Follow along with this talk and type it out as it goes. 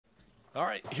All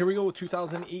right, here we go.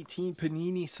 2018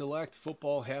 Panini Select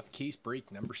Football Half Case Break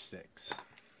number 6.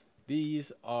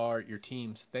 These are your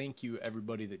teams. Thank you,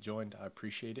 everybody that joined. I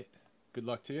appreciate it. Good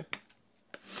luck to you.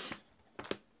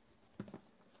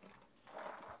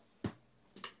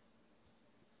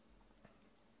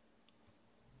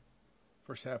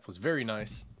 First half was very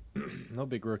nice. No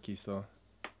big rookies, though.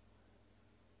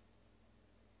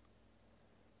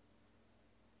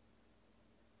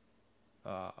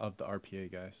 Of the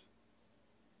RPA guys.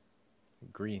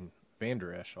 Green, Van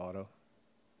Der Esch auto.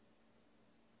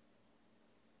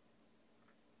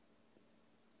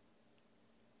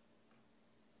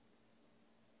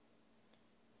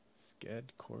 Sked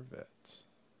Corvettes.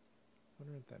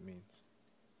 Wonder what that means.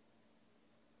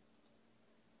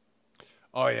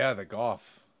 Oh yeah, the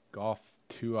Goff. Goff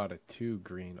 2 out of 2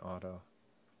 green auto.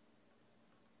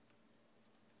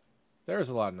 There's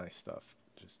a lot of nice stuff.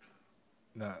 Just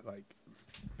not like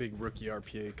big rookie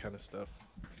RPA kind of stuff.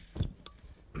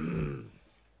 Oh,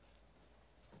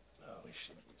 we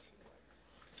should use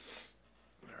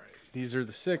some. All right, these are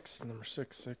the 6. Number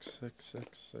 6, 6, 6,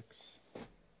 6, 6.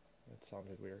 That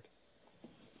sounded weird.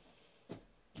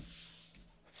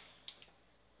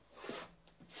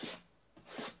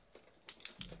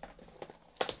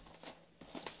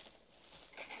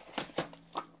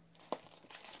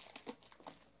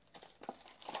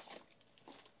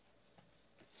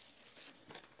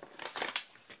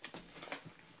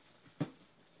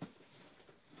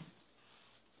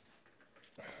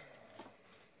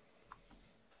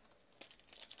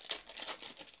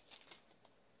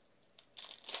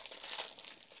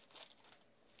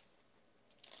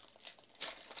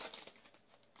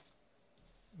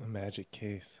 A magic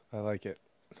case. I like it.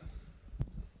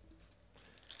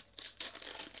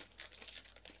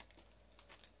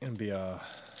 Gonna be a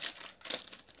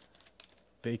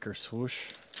Baker swoosh.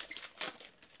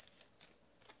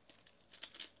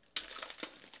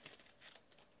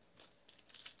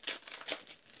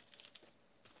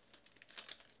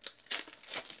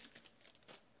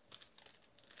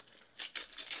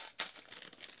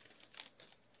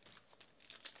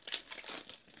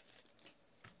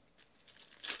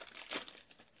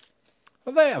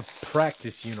 Well, they have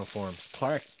practice uniforms,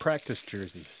 practice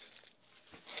jerseys.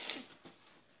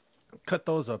 Cut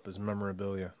those up as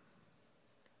memorabilia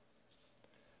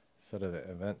instead of the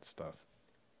event stuff.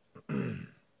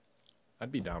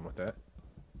 I'd be down with that.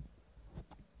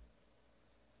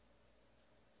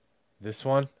 This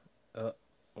one?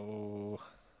 Oh.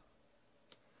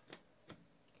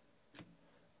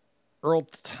 Earl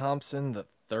Thompson the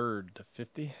third to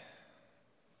 50.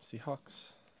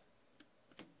 Seahawks.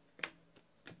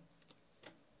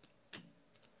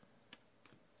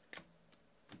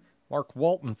 Mark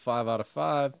Walton, 5 out of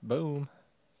 5. Boom.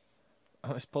 I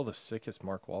always pull the sickest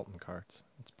Mark Walton cards.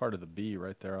 It's part of the B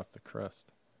right there off the crust.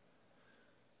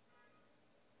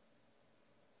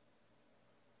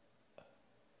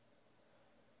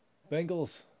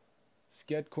 Bengals.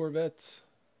 Sked Corvettes.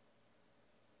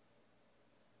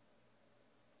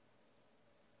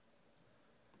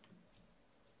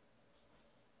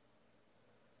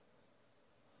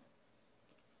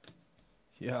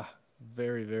 Yeah.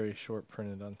 Very, very short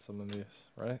printed on some of these,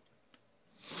 right?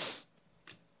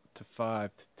 To 5,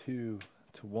 to 2,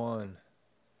 to 1,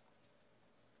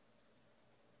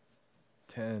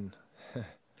 10.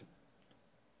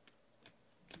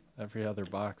 Every other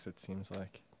box, it seems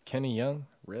like. Kenny Young,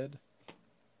 red.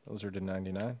 Those are to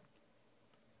 99.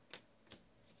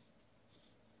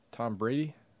 Tom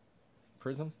Brady,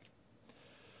 prism.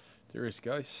 Darius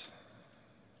Geis.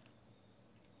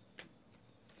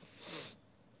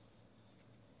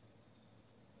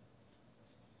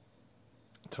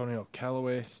 Antonio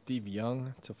Callaway, Steve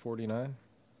Young to 49.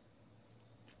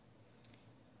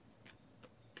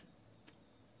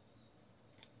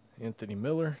 Anthony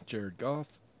Miller, Jared Goff,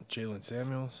 Jalen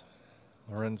Samuels,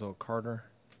 Lorenzo Carter,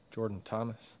 Jordan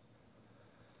Thomas.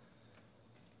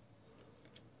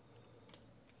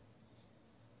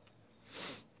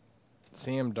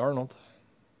 Sam Darnold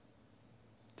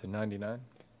to 99.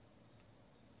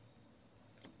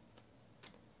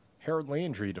 Harold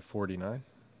Landry to 49.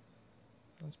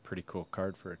 That's a pretty cool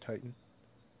card for a Titan.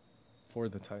 For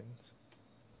the Titans.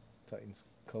 Titans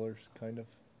colors, kind of.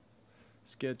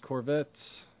 Sked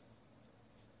Corvettes.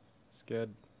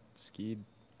 Skeed.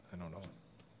 I don't know.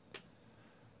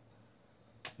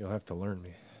 You'll have to learn me.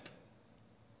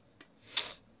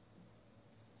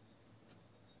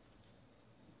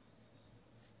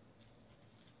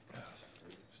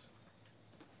 Sleeves.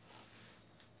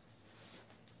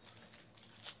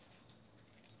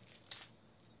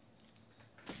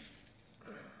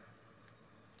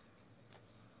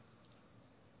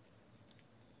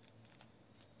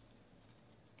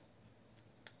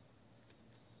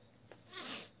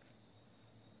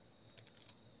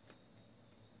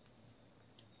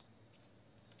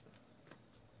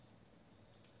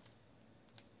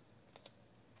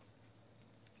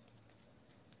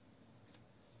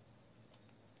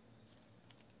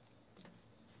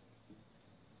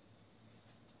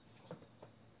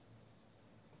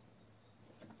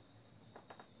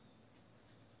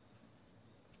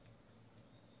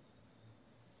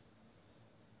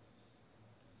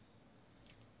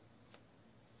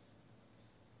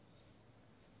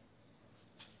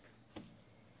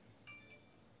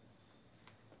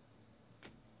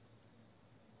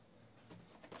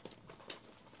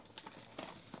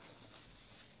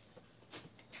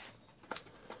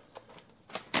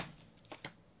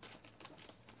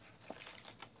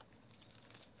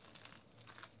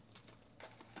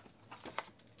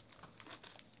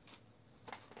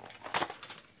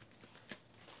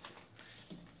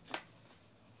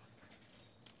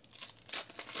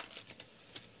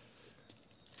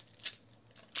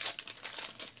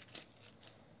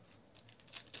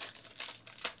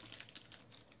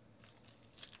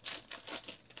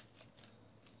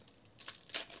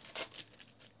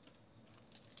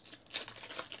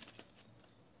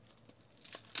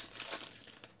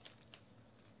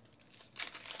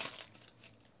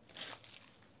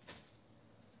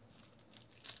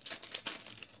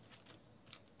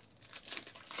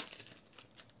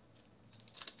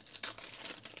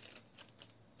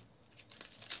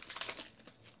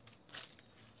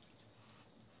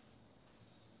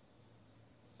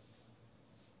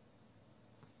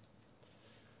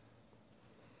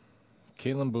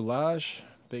 Kalen Boulage,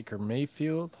 Baker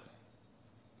Mayfield.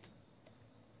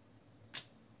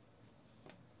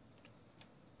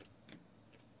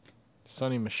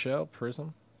 Sonny Michel,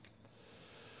 Prism.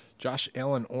 Josh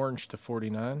Allen, orange to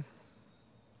 49.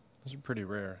 Those are pretty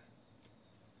rare.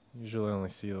 Usually only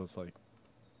see those like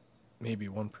maybe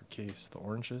one per case, the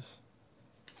oranges.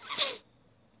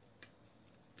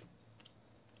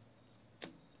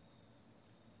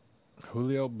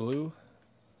 Julio blue.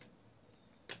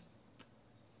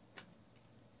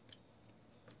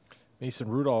 Mason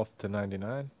Rudolph to 99.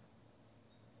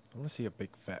 I want to see a big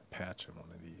fat patch in one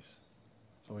of these.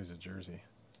 It's always a jersey.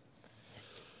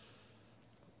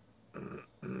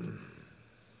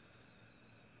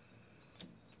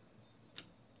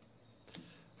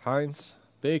 Hines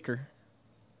Baker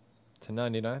to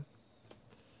 99.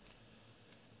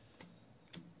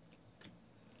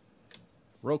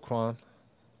 Roquan.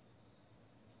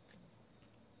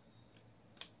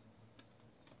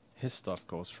 His stuff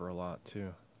goes for a lot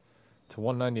too. To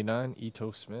 199,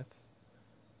 Ito Smith.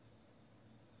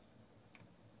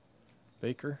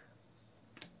 Baker.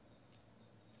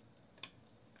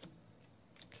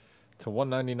 To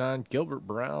 199, Gilbert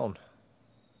Brown.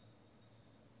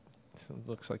 This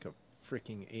looks like a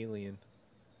freaking alien.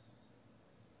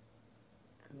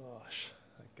 Gosh,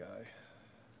 that guy.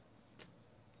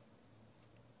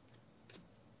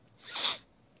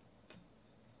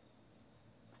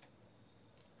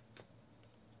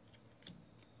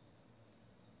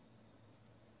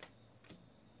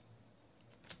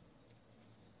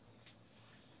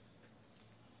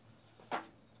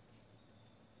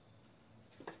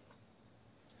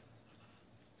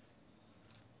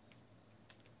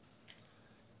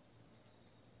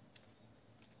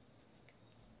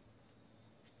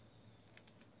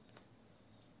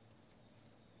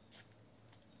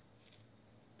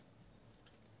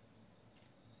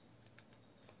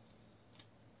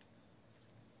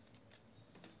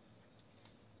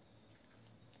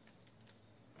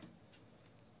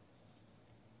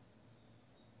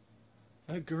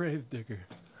 A grave digger.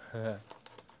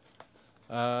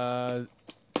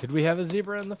 Did we have a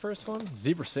zebra in the first one?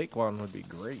 Zebra Saquon would be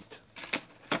great.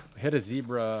 We had a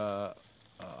zebra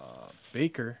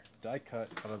Baker die cut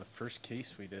out of the first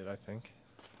case we did, I think.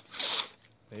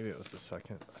 Maybe it was the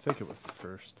second. I think it was the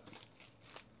first.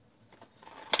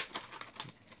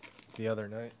 The other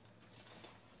night.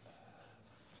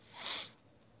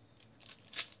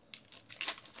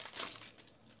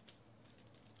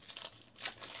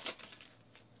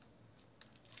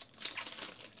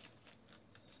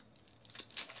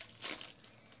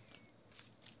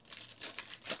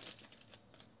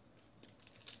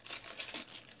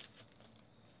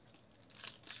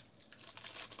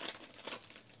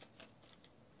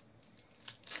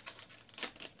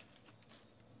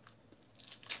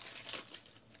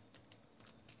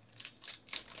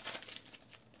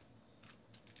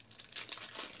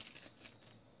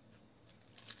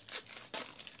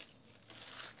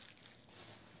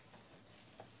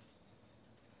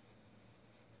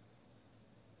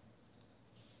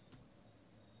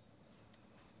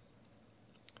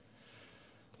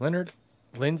 Leonard,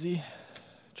 Lindsey,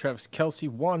 Travis Kelce,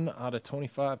 1 out of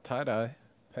 25 tie-dye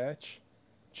patch.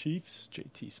 Chiefs,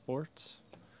 JT Sports.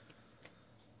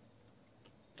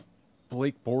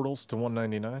 Blake Bortles to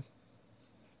 199.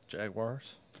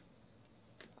 Jaguars.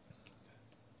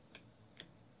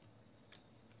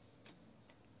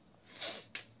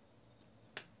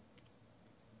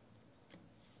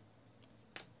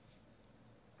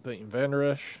 Leighton Vander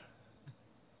Esch.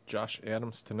 Josh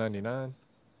Adams to 99.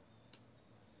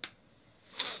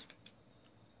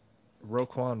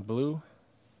 Roquan blue.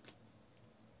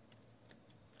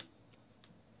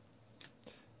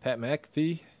 Pat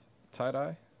McAfee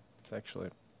tie-dye. It's actually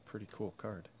a pretty cool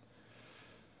card.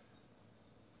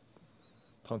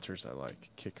 Punters I like.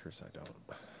 Kickers I don't.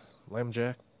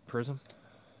 Lambjack Prism.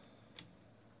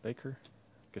 Baker.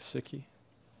 Gesicki.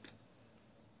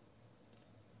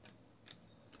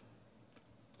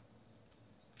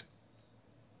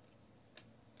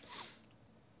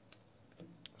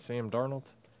 Sam Darnold.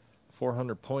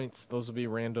 400 points. Those will be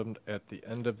randomed at the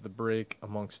end of the break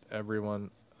amongst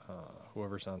everyone.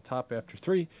 Whoever's on top after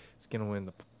 3 is going to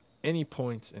win any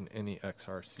points in any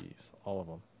XRCs. All of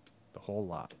them. The whole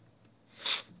lot.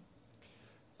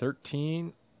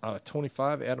 13 out of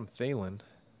 25, Adam Thielen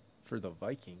for the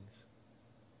Vikings.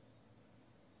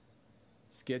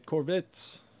 Skid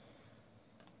Corvettes.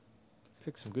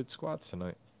 Picked some good squads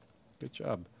tonight. Good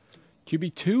job.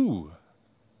 QB2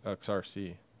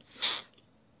 XRC.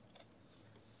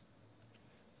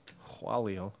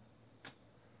 Julio.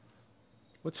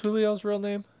 What's Julio's real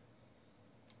name?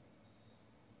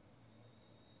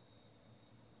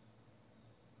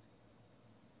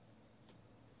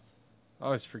 I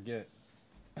always forget.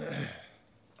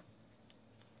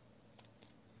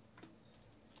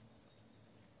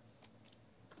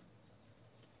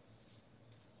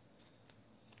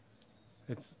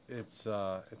 It's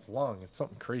long. It's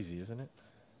something crazy, isn't it?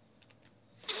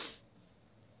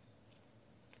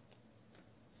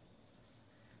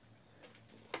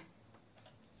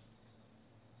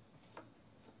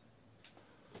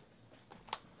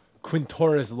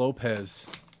 Quintores Lopez.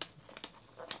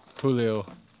 Julio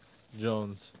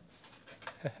Jones.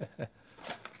 I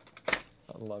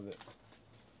love it.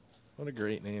 What a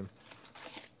great name.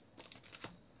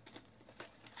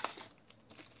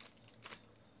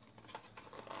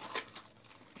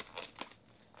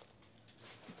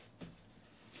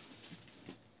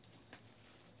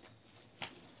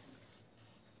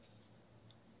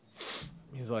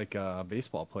 He's like a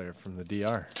baseball player from the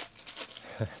DR.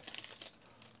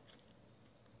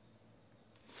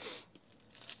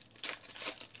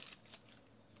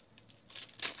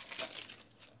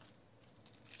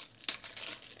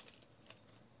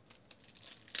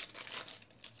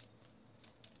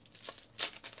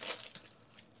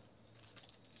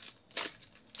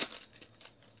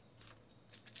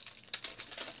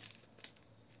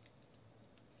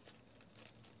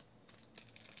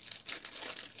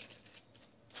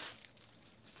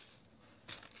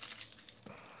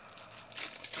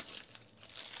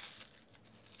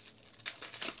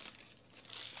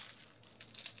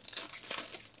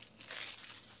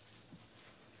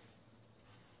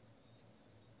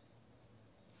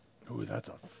 Ooh, that's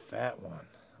a fat one.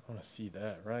 I want to see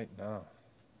that right now.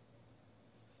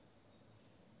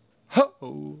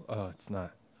 Oh, it's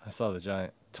not. I saw the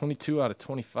Giant. 22 out of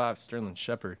 25, Sterling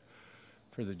Shepard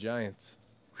for the Giants.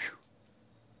 Whew.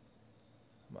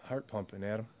 My heart pumping,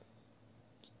 Adam.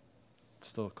 It's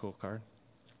still a cool card.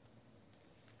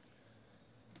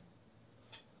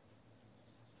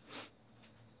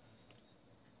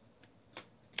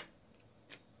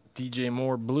 DJ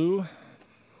Moore blue.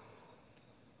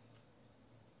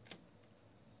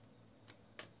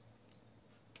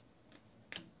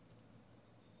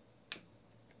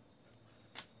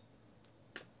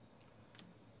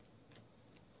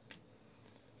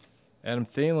 Adam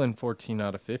Thielen, 14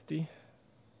 out of 50.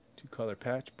 Two-color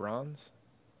patch, bronze.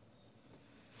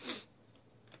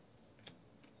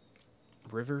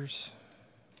 Rivers.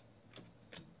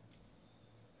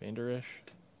 Vander Esch.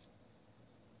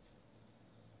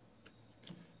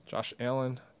 Josh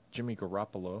Allen, Jimmy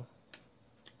Garoppolo.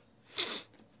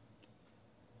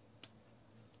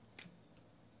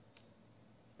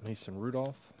 Mason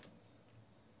Rudolph.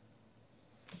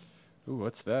 Ooh,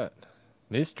 what's that?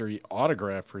 Mystery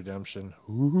autograph redemption.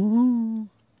 Ooh.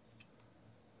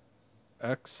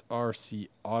 XRC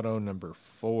auto number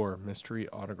 4. Mystery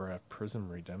autograph prism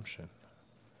redemption.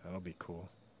 That'll be cool.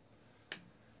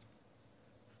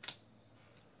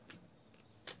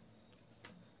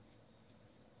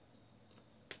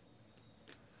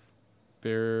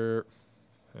 I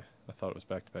thought it was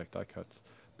back-to-back die cuts.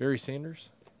 Barry Sanders.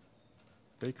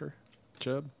 Baker.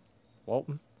 Chubb.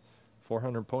 Walton.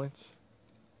 400 points.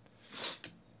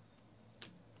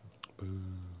 Boo.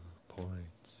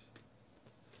 Points.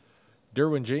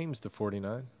 Derwin James to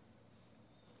 49.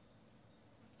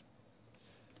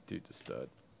 Dude's a stud.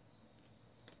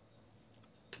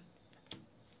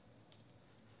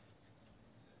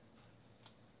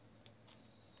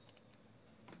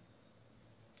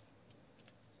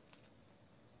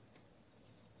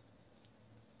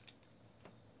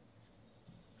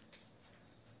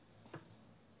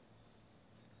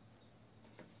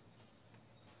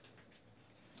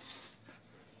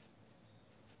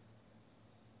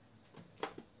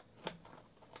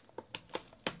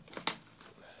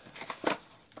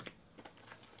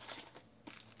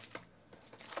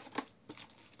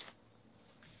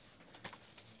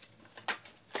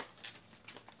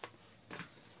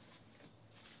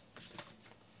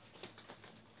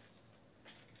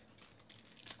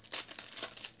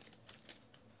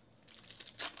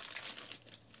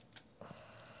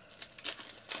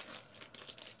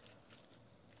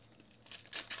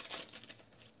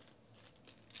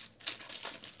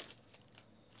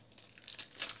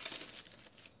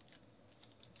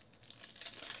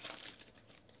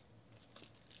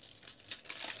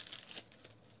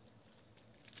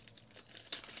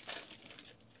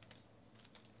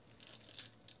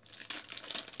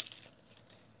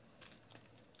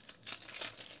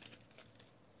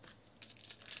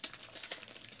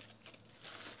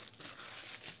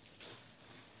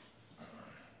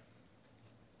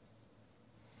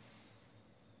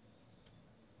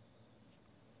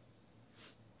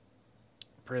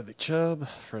 Bradley Chubb,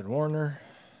 Fred Warner,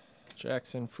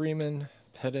 Jackson Freeman,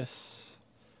 Pettis,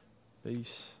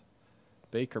 Base.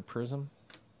 Baker Prism.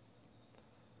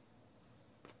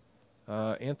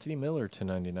 Anthony Miller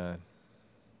 /99.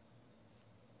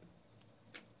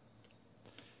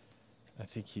 I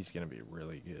think he's going to be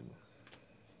really good.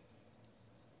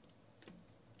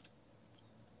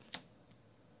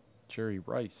 Jerry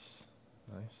Rice.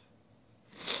 Nice.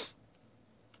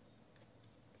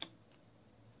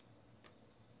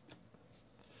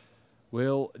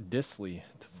 Will Disley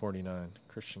 /49.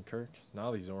 Christian Kirk.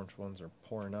 Now these orange ones are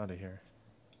pouring out of here.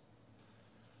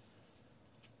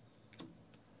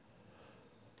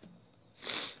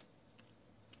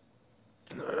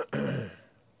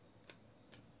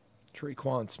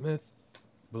 Traquan Smith.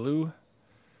 Blue.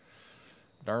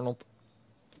 Darnold.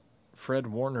 Fred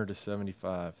Warner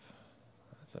 /75.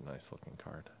 That's a nice looking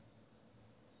card.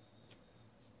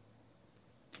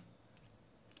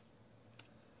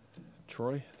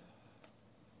 Troy.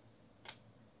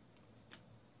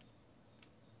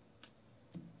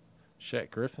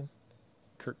 Shaq Griffin.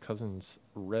 Kirk Cousins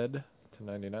red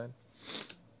 /99.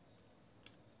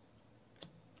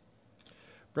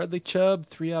 Bradley Chubb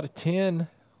 3/10.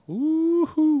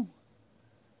 Woohoo!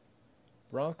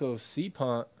 Broncos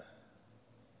Seapont.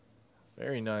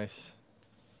 Very nice.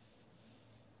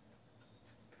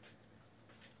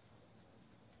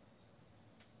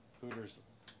 Hooters'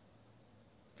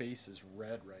 face is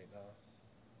red right now.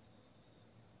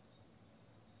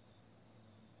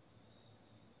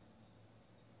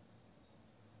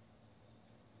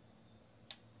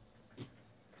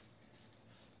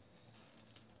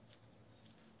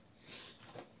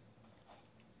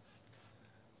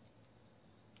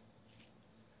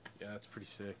 Yeah, that's pretty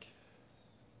sick.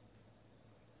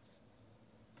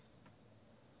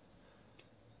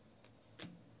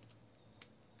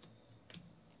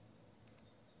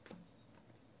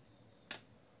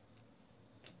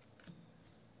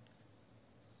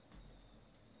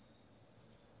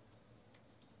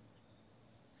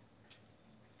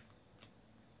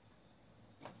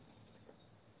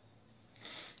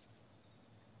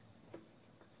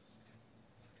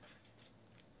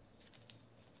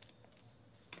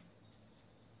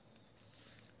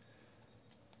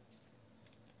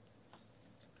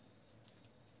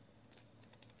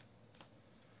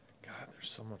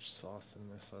 There's so much sauce in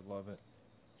this. I love it.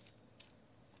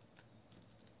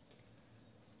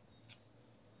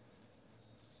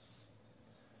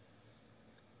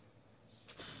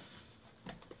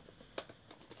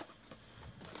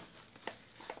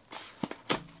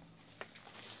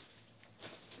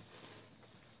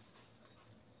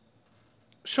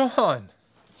 Sean,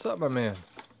 what's up, my man?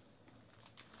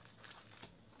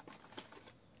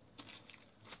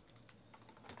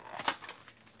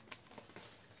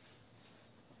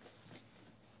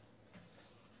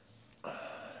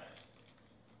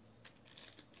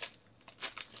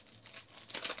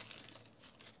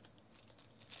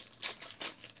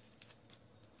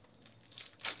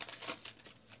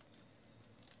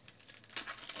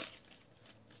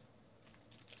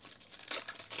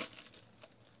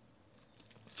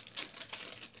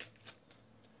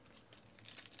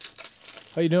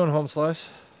 How you doing, Home Slice?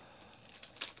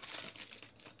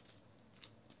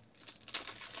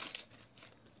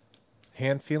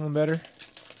 Hand feeling better?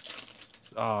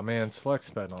 Oh man, Select's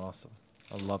been awesome.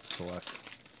 I love Select.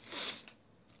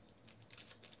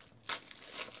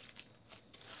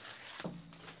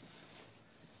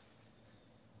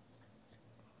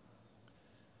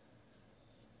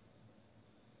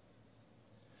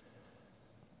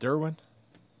 Derwin.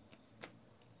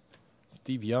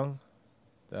 Steve Young.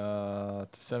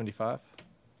 /75.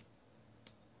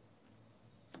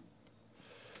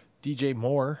 DJ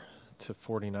Moore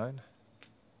 /49.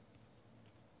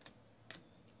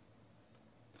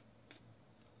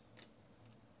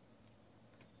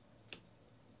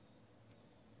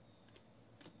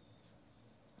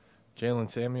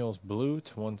 Jalen Samuels blue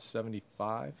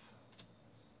 /175.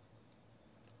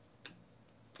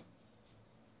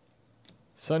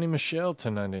 Sonny Michel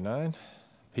 /99.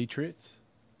 Patriots.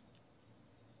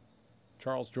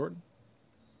 Charles Jordan.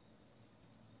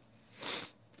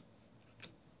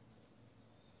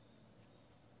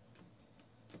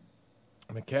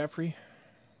 McCaffrey.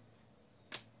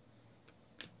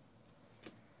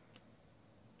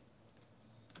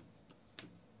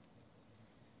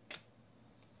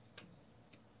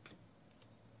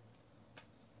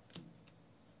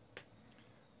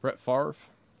 Brett Favre.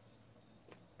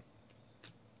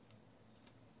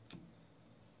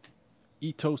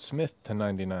 Ito Smith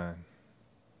 /99.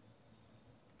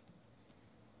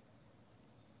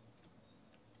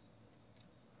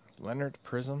 Leonard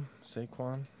Prism,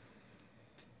 Saquon.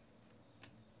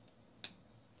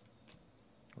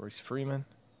 Royce Freeman.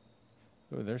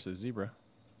 Oh, there's a zebra.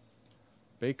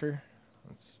 Baker.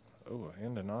 That's, oh,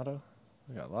 and an auto.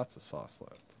 We got lots of sauce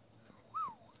left.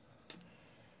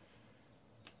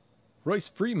 Royce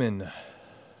Freeman.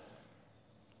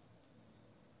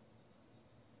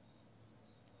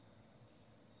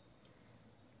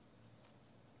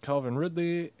 Calvin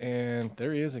Ridley, and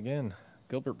there he is again.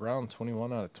 Gilbert Brown,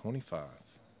 21 out of 25.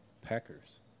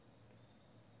 Packers.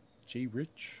 J.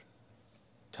 Rich.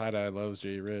 Tie-dye loves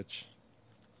J. Rich.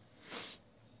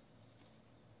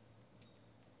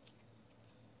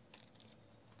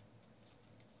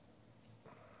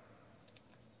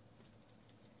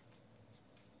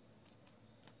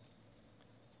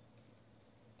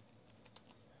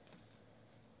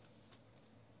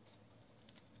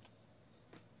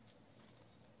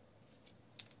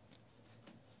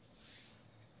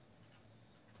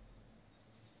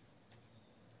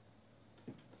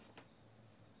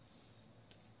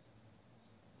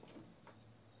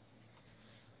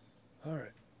 All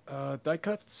right. Die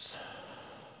cuts.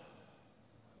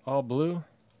 All blue.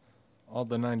 All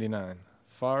the 99.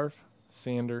 Favre,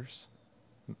 Sanders,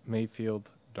 Mayfield,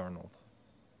 Darnold.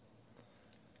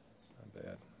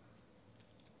 Not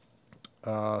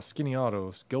bad. Skinny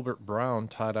autos. Gilbert Brown,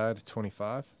 tie-dye to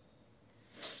 25.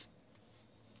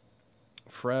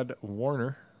 Fred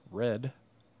Warner, red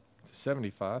to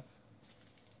 75.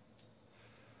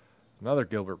 Another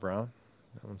Gilbert Brown.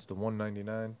 That one's to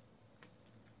 199.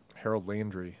 Harold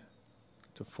Landry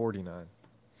to 49.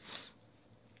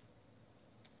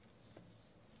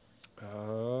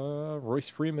 Royce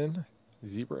Freeman,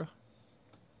 zebra.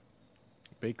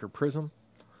 Baker Prism.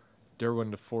 Derwin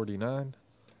to 49.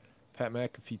 Pat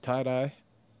McAfee tie-dye.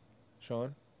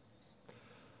 Sean.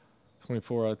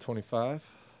 24 out of 25.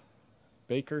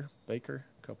 Baker,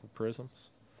 couple prisms.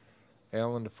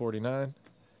 Allen to 49.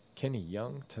 Kenny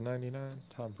Young to 99.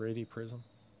 Tom Brady prism.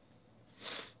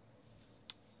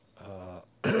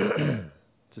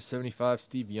 To 75,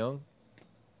 Steve Young.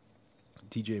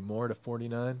 DJ Moore to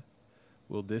 49.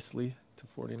 Will Disley to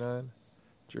 49.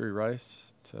 Jerry Rice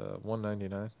to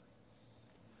 199.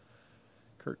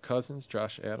 Kirk Cousins,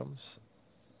 Josh Adams,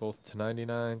 both to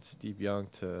 99. Steve Young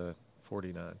to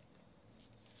 49.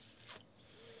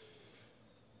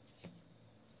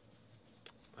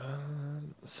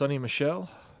 Sonny Michel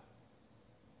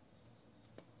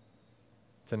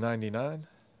to 99.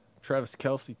 Travis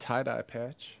Kelce tie-dye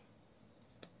patch.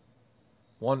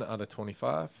 1 out of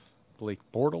 25. Blake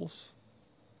Bortles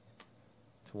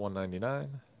to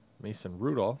 199. Mason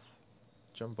Rudolph,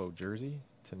 jumbo jersey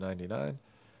to 99.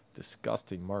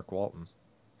 Disgusting Mark Walton.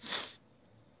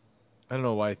 I don't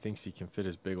know why he thinks he can fit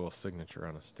his big old signature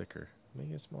on a sticker.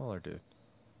 Make it smaller, dude.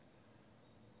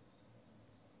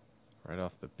 Right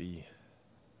off the B.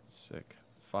 Sick.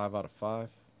 5 out of 5.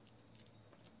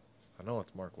 I know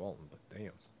it's Mark Walton, but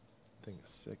damn. Thing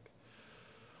is sick.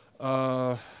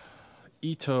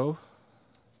 Ito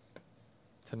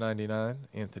to 99.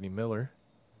 Anthony Miller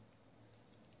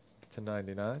to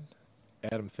 99.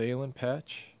 Adam Thielen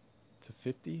patch to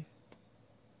 50.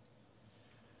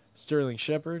 Sterling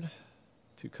Shepard,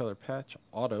 2-color patch,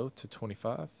 auto to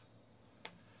 25.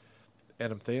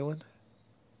 Adam Thielen.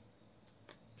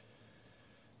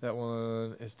 That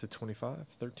one is to 25.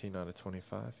 13 out of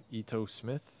 25. Ito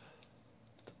Smith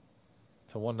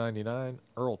to 199.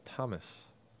 Earl Thomas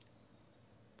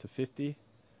to 50.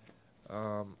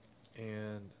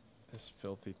 And this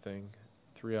filthy thing,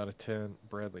 3 out of 10.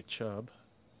 Bradley Chubb.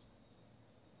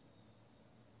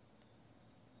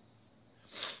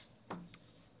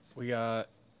 We got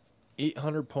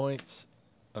 800 points,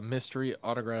 a mystery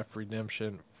autograph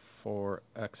redemption for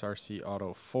XRC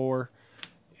Auto 4,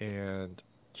 and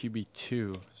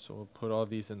QB2. So we'll put all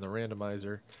these in the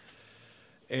randomizer.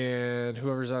 And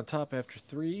whoever's on top after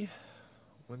 3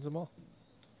 wins them all.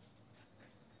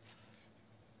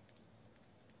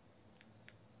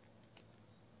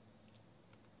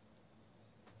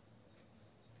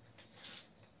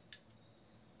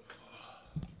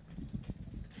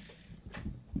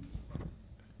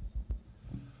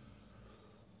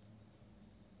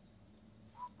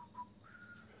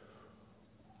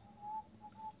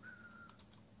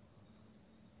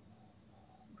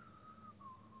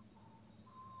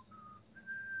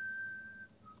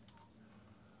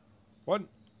 One,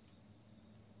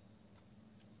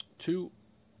 2,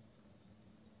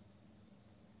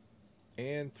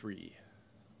 and 3.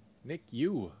 Nick,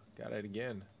 you got it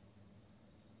again.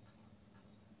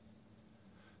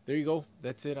 There you go.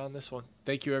 That's it on this one.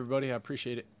 Thank you, everybody. I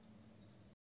appreciate it.